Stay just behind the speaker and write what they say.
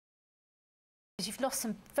You've lost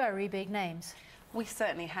some very big names. We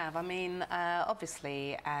certainly have. I mean,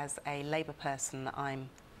 obviously, as a Labour person, I'm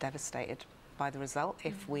devastated by the result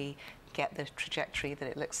if we get the trajectory that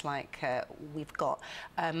it looks like we've got.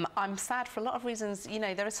 I'm sad for a lot of reasons. You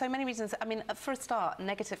know, there are so many reasons. I mean, for a start,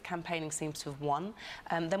 negative campaigning seems to have won.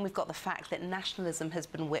 Then we've got the fact that nationalism has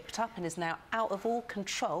been whipped up and is now out of all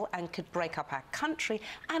control and could break up our country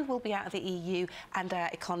and will be out of the EU and our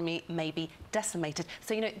economy may be decimated.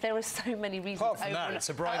 So, you know, there are so many reasons. Apart from that, it's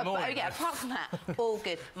a bright morning. Yeah, apart from that, all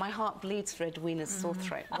good. My heart bleeds for Edwina's sore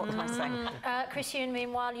throat. What can I say? Chris Huhne,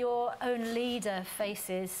 meanwhile, your own leader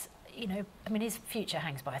faces... You know, I mean, his future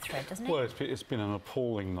hangs by a thread, doesn't it? Well, it's been an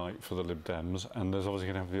appalling night for the Lib Dems, and there's obviously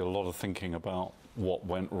going to have to be a lot of thinking about what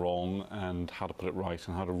went wrong and how to put it right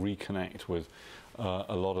and how to reconnect with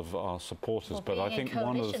a lot of our supporters. Well, but I think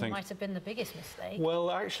one of the things might have been the biggest mistake. Well,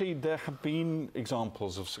 actually, there have been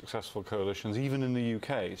examples of successful coalitions, even in the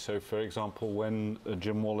UK. So, for example, when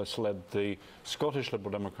Jim Wallace led the Scottish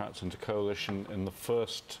Liberal Democrats into coalition in the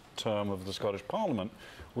first term of the Scottish Parliament,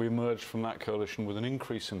 we emerged from that coalition with an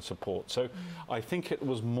increase in support. So I think it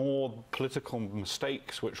was more political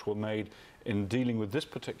mistakes which were made in dealing with this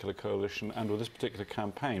particular coalition and with this particular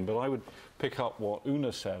campaign. But I would pick up what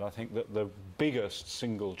Oona said. I think that the biggest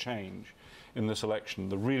single change in this election,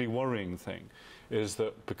 the really worrying thing, is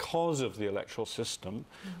that because of the electoral system,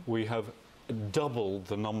 we have doubled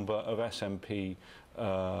the number of SNP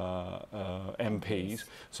MPs.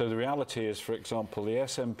 So the reality is, for example, the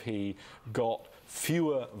SNP got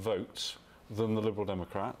fewer votes than the Liberal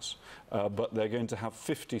Democrats, but they're going to have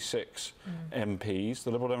 56 MPs.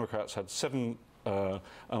 The Liberal Democrats had 7.5%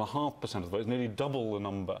 of the votes, nearly double the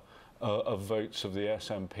number of votes of the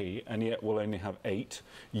SNP, and yet will only have 8.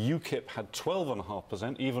 UKIP had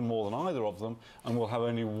 12.5%, even more than either of them, and will have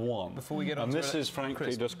only 1. Before we get on and to this is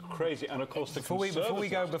frankly just crazy. And of course, before we go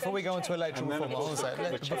on to electoral reform,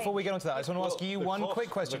 before we get on to that, I just want to ask you one quick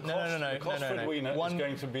question. The cost for Edwina is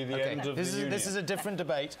going to be the end of the union. This is a different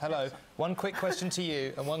debate. Hello. One quick question to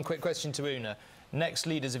you and one quick question to Oona. Next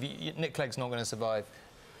leaders of Nick Clegg's not going to survive.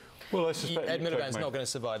 Well, I suspect Ed Miliband's not going to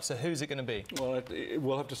survive, so who's it going to be? Well,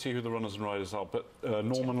 we'll have to see who the runners and riders are, but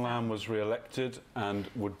Norman Lamb was re-elected and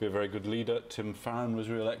would be a very good leader. Tim Farron was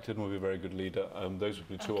re-elected and would be a very good leader. Those would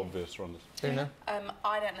be two obvious runners. Oona?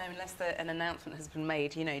 I don't know, unless an announcement has been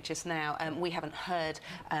made, you know, just now. We haven't heard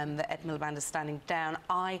that Ed Miliband is standing down.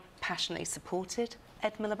 I passionately supported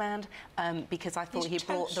Ed Miliband because I thought he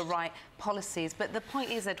brought the right policies. But the point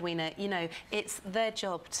is, Edwina, you know, it's their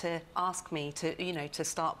job to ask me to, you know, to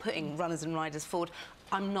start putting runners and riders forward.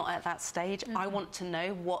 I'm not at that stage. I want to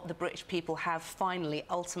know what the British people have finally,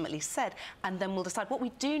 ultimately said, and then we'll decide. What we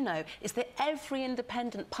do know is that every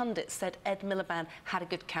independent pundit said Ed Miliband had a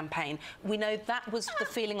good campaign. We know that was the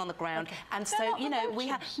feeling on the ground, and so, you know, we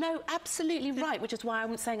have... No, absolutely right, which is why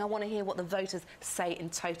I'm saying I want to hear what the voters say in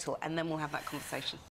total, and then we'll have that conversation.